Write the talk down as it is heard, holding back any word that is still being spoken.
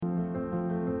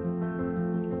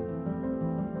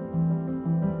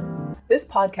This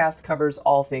podcast covers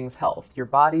all things health, your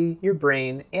body, your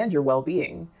brain, and your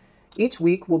well-being. Each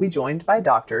week, we'll be joined by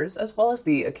doctors, as well as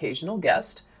the occasional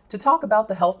guest, to talk about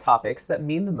the health topics that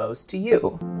mean the most to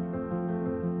you.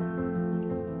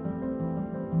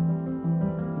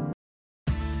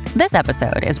 This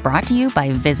episode is brought to you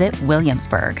by Visit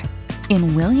Williamsburg.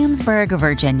 In Williamsburg,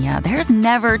 Virginia, there's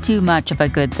never too much of a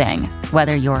good thing.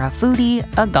 Whether you're a foodie,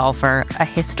 a golfer, a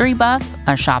history buff,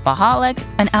 a shopaholic,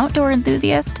 an outdoor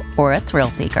enthusiast, or a thrill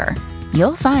seeker,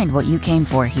 you'll find what you came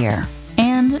for here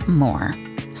and more.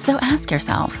 So ask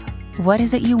yourself, what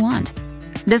is it you want?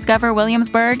 Discover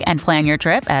Williamsburg and plan your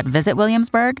trip at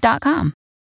visitwilliamsburg.com.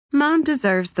 Mom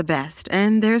deserves the best,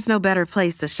 and there's no better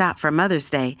place to shop for Mother's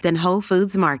Day than Whole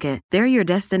Foods Market. They're your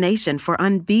destination for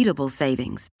unbeatable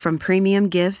savings, from premium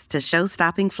gifts to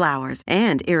show-stopping flowers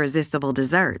and irresistible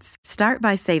desserts. Start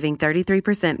by saving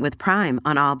 33% with Prime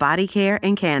on all body care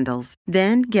and candles.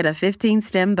 Then get a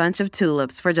 15-stem bunch of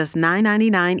tulips for just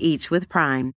 $9.99 each with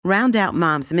Prime. Round out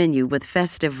Mom's menu with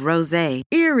festive rosé,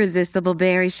 irresistible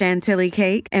berry chantilly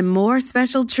cake, and more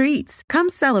special treats. Come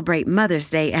celebrate Mother's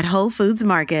Day at Whole Foods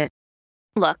Market.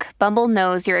 Look, Bumble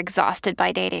knows you're exhausted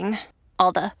by dating.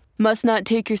 All the, must not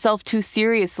take yourself too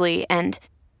seriously, and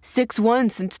 6'1"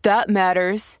 since that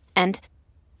matters, and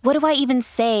what do I even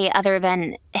say other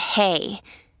than, hey?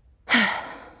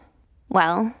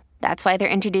 Well, that's why they're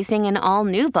introducing an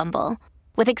all-new Bumble,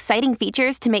 with exciting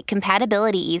features to make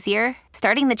compatibility easier,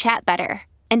 starting the chat better,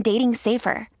 and dating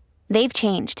safer. They've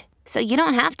changed, so you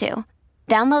don't have to.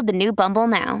 Download the new Bumble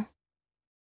now.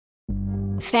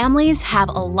 Families have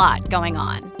a lot going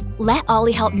on. Let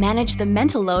Ollie help manage the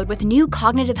mental load with new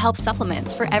cognitive help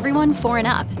supplements for everyone 4 and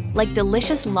up, like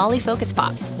delicious Lolly Focus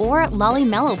Pops or Lolly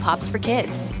Mellow Pops for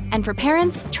kids. And for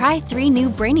parents, try 3 new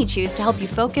Brainy Chews to help you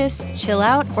focus, chill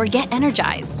out, or get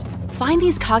energized. Find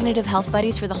these cognitive health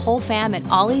buddies for the whole fam at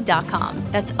ollie.com.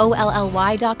 That's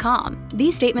OLLY.com.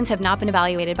 These statements have not been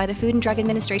evaluated by the Food and Drug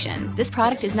Administration. This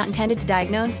product is not intended to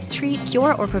diagnose, treat,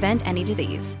 cure, or prevent any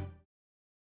disease.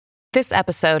 This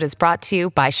episode is brought to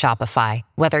you by Shopify.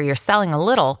 Whether you're selling a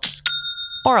little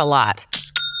or a lot,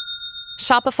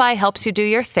 Shopify helps you do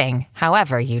your thing,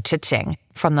 however you cha-ching.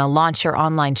 From the launch your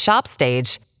online shop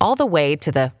stage, all the way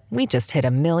to the we just hit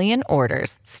 1 million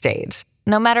orders stage.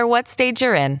 No matter what stage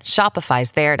you're in,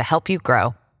 Shopify's there to help you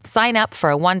grow. Sign up for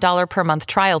a $1 per month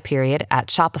trial period at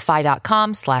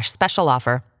shopify.com/special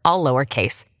offer, all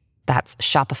lowercase. That's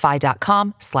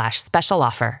shopify.com/special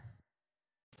offer.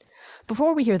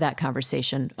 Before we hear that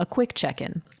conversation, a quick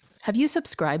check-in. Have you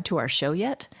subscribed to our show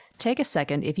yet? Take a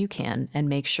second if you can and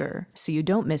make sure so you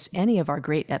don't miss any of our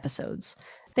great episodes.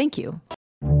 Thank you.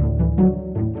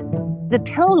 The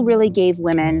pill really gave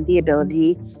women the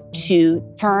ability to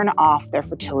turn off their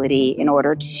fertility in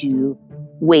order to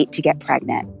wait to get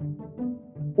pregnant.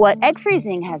 What egg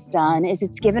freezing has done is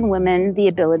it's given women the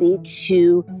ability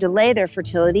to delay their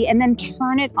fertility and then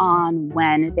turn it on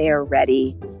when they are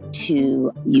ready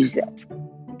to use it.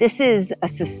 This is a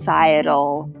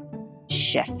societal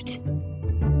shift.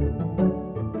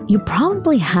 You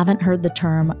probably haven't heard the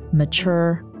term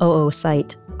mature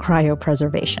oocyte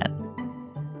cryopreservation.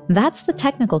 That's the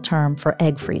technical term for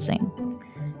egg freezing.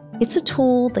 It's a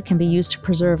tool that can be used to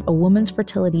preserve a woman's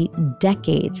fertility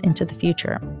decades into the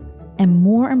future. And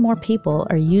more people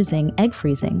are using egg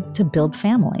freezing to build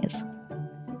families.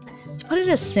 To put it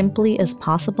as simply as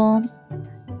possible,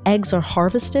 eggs are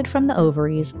harvested from the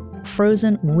ovaries,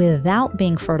 frozen without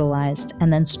being fertilized,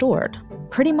 and then stored,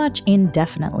 pretty much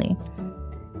indefinitely.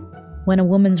 When a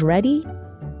woman's ready,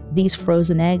 these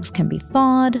frozen eggs can be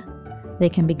thawed, they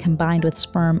can be combined with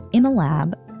sperm in a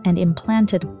lab, and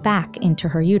implanted back into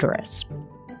her uterus.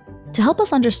 To help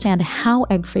us understand how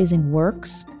egg freezing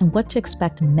works and what to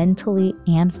expect mentally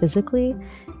and physically,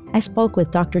 I spoke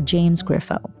with Dr. James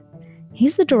Griffo.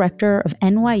 He's the director of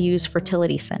NYU's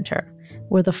Fertility Center,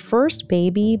 where the first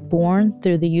baby born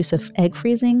through the use of egg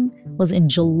freezing was in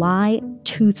July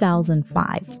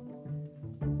 2005.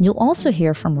 You'll also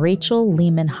hear from Rachel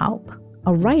Lehman Haupt,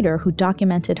 a writer who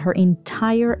documented her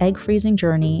entire egg freezing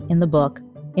journey in the book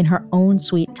In Her Own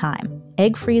Sweet Time,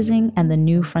 Egg Freezing and the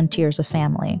New Frontiers of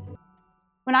Family.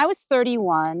 When I was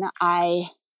 31,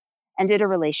 I ended a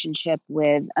relationship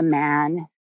with a man.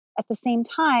 At the same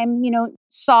time,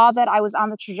 saw that I was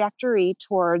on the trajectory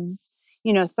towards,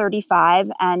 35,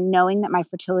 and knowing that my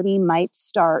fertility might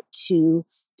start to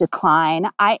decline,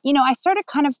 I started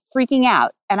kind of freaking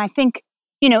out. And I think,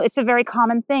 it's a very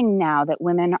common thing now that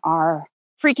women are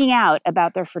freaking out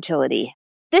about their fertility.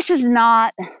 This is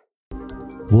not...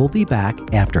 We'll be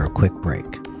back after a quick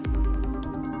break.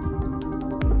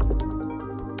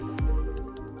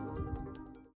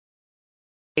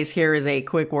 Here is a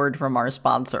quick word from our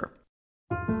sponsor.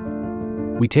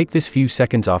 We take this few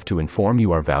seconds off to inform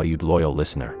you, our valued loyal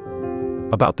listener,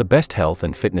 about the best health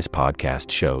and fitness podcast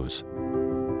shows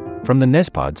from the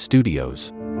Nezpod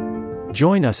studios.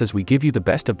 Join us as we give you the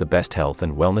best of the best health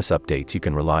and wellness updates you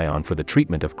can rely on for the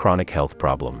treatment of chronic health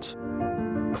problems.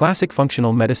 Classic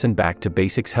functional medicine back to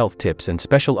basics health tips and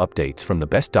special updates from the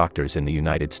best doctors in the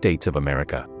United States of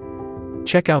America.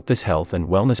 Check out this health and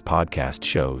wellness podcast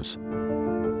shows.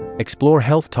 Explore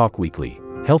Health Talk Weekly,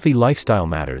 Healthy Lifestyle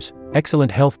Matters,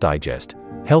 Excellent Health Digest,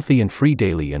 Healthy and Free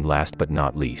Daily, and last but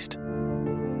not least,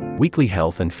 Weekly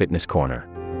Health and Fitness Corner.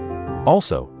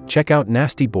 Also, check out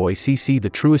Nasty Boy CC, the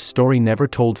truest story never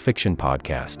told fiction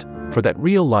podcast, for that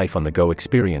real life on the go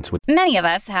experience with. Many of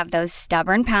us have those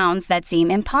stubborn pounds that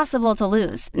seem impossible to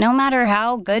lose, no matter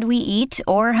how good we eat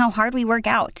or how hard we work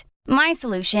out. My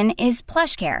solution is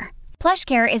PlushCare.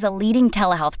 PlushCare is a leading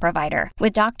telehealth provider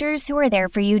with doctors who are there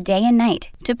for you day and night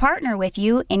to partner with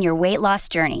you in your weight loss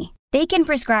journey. They can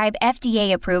prescribe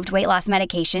FDA-approved weight loss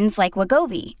medications like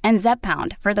Wegovy and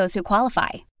Zepbound for those who qualify.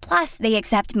 Plus, they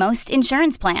accept most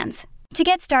insurance plans. To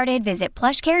get started, visit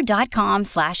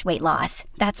plushcare.com/weightloss.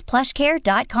 That's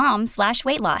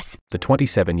plushcare.com/weightloss. The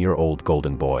 27-year-old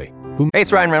golden boy. Hey,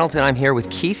 it's Ryan Reynolds, and I'm here with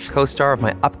Keith, co-star of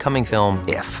my upcoming film,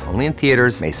 If, only in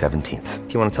theaters May 17th.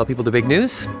 Do you want to tell people the big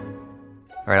news?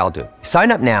 All right, I'll do it.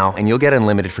 Sign up now and you'll get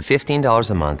unlimited for $15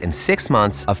 a month and 6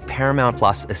 months of Paramount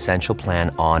Plus Essential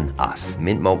Plan on us.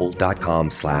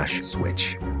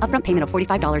 MintMobile.com/switch. Upfront payment of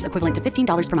 $45 equivalent to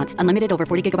 $15 per month. Unlimited over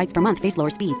 40 gigabytes per month. Face lower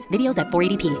speeds. Videos at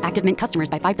 480p. Active Mint customers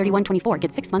by 531.24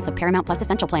 get 6 months of Paramount Plus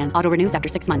Essential Plan. Auto renews after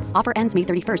 6 months. Offer ends May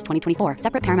 31st, 2024.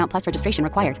 Separate Paramount Plus registration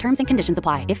required. Terms and conditions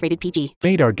apply if rated PG.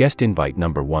 Made our guest invite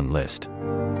 #1 list.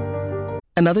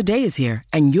 Another day is here,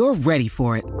 and you're ready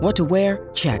for it. What to wear?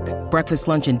 Check. Breakfast,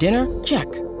 lunch, and dinner? Check.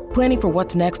 Planning for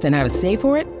what's next and how to save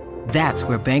for it? That's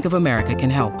where Bank of America can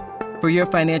help. For your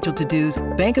financial to-dos,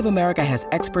 Bank of America has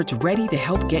experts ready to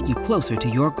help get you closer to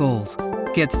your goals.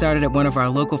 Get started at one of our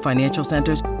local financial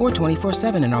centers or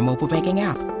 24/7 in our mobile banking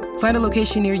app. Find a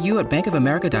location near you at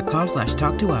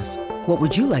bankofamerica.com/talktous. What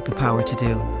would you like the power to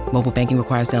do? Mobile banking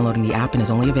requires downloading the app and is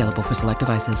only available for select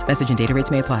devices. Message and data rates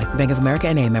may apply. Bank of America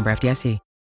NA, member FDIC.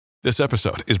 This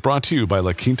episode is brought to you by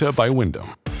La Quinta by Wyndham.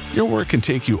 Your work can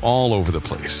take you all over the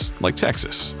place, like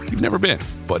Texas. You've never been,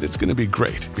 but it's going to be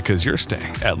great because you're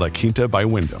staying at La Quinta by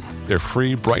Wyndham. Their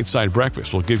free Bright Side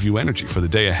breakfast will give you energy for the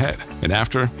day ahead. And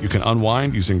after, you can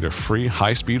unwind using their free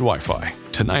high-speed Wi-Fi.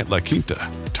 Tonight, La Quinta.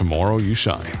 Tomorrow, you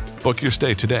shine. Book your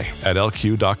stay today at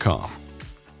LQ.com.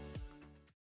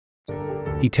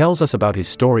 He tells us about his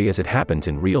story as it happens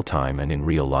in real time and in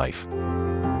real life.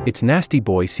 It's Nasty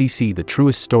Boy CC, the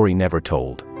truest story never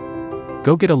told.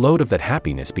 Go get a load of that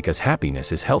happiness, because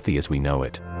happiness is healthy as we know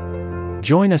it.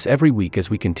 Join us every week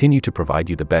as we continue to provide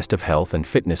you the best of health and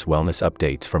fitness wellness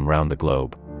updates from around the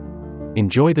globe.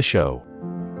 Enjoy the show.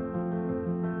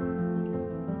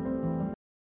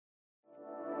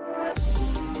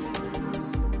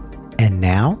 And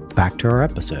now, back to our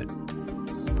episode.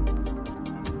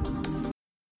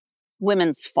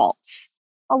 Women's faults.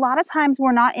 A lot of times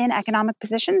we're not in economic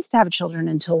positions to have children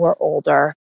until we're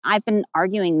older. I've been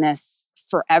arguing this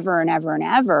forever and ever and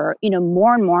ever.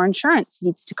 More and more insurance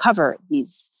needs to cover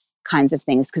these kinds of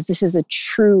things because this is a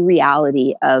true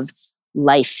reality of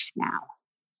life now.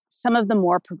 Some of the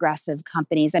more progressive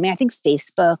companies, I think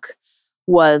Facebook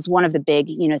was one of the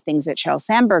big, things that Sheryl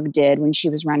Sandberg did when she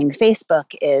was running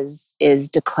Facebook is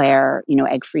declare,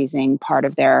 egg freezing part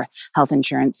of their health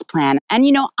insurance plan. And,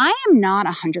 I am not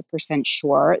 100%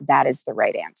 sure that is the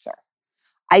right answer.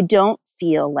 I don't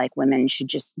feel like women should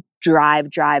just drive,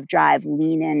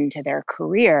 lean into their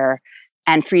career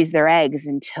and freeze their eggs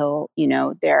until,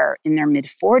 they're in their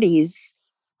mid-40s.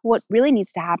 What really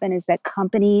needs to happen is that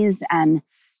companies and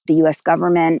the U.S.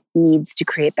 government needs to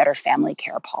create better family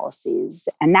care policies,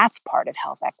 and that's part of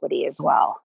health equity as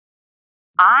well.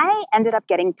 I ended up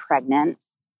getting pregnant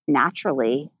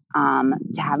naturally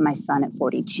to have my son at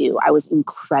 42. I was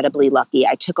incredibly lucky.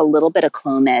 I took a little bit of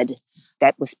Clomid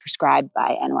that was prescribed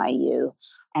by NYU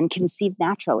and conceived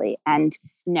naturally and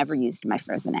never used my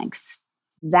frozen eggs.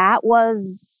 That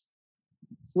was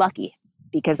lucky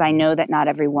because I know that not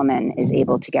every woman is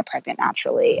able to get pregnant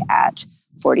naturally at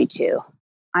 42.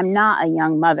 I'm not a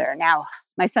young mother. Now,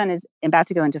 my son is about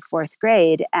to go into 4th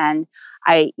grade, and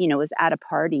I, was at a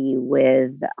party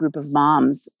with a group of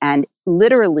moms, and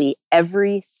literally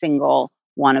every single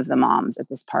one of the moms at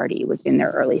this party was in their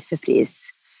early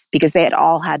 50s because they had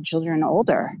all had children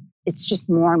older. It's just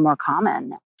more and more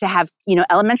common to have,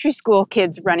 elementary school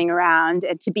kids running around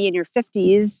and to be in your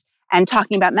 50s and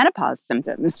talking about menopause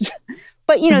symptoms.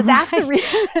 But, you know, that's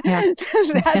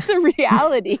that's a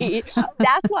reality.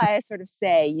 That's why I sort of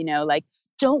say, you know, like,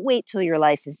 don't wait till your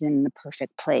life is in the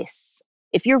perfect place.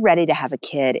 If you're ready to have a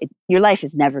kid, your life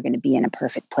is never going to be in a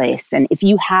perfect place. And if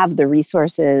you have the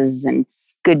resources and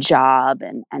good job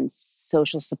and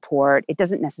social support, it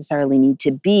doesn't necessarily need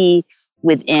to be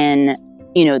within,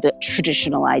 you know, the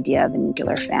traditional idea of a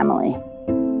nuclear family.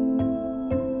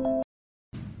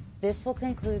 This will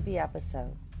conclude the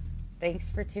episode. Thanks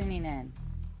for tuning in.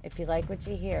 If you like what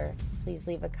you hear, please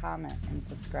leave a comment and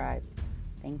subscribe.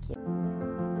 Thank you.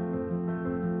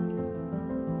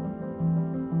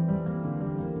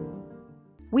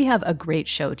 We have a great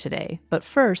show today, but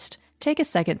first, take a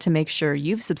second to make sure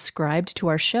you've subscribed to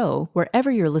our show wherever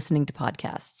you're listening to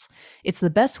podcasts. It's the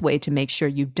best way to make sure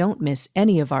you don't miss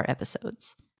any of our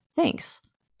episodes. Thanks.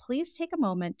 Please take a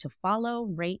moment to follow,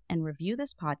 rate, and review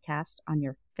this podcast on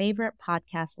your favorite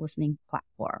podcast listening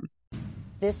platform.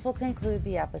 This will conclude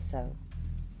the episode.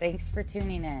 Thanks for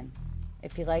tuning in.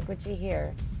 If you like what you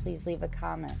hear, please leave a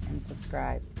comment and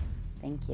subscribe. Thank you.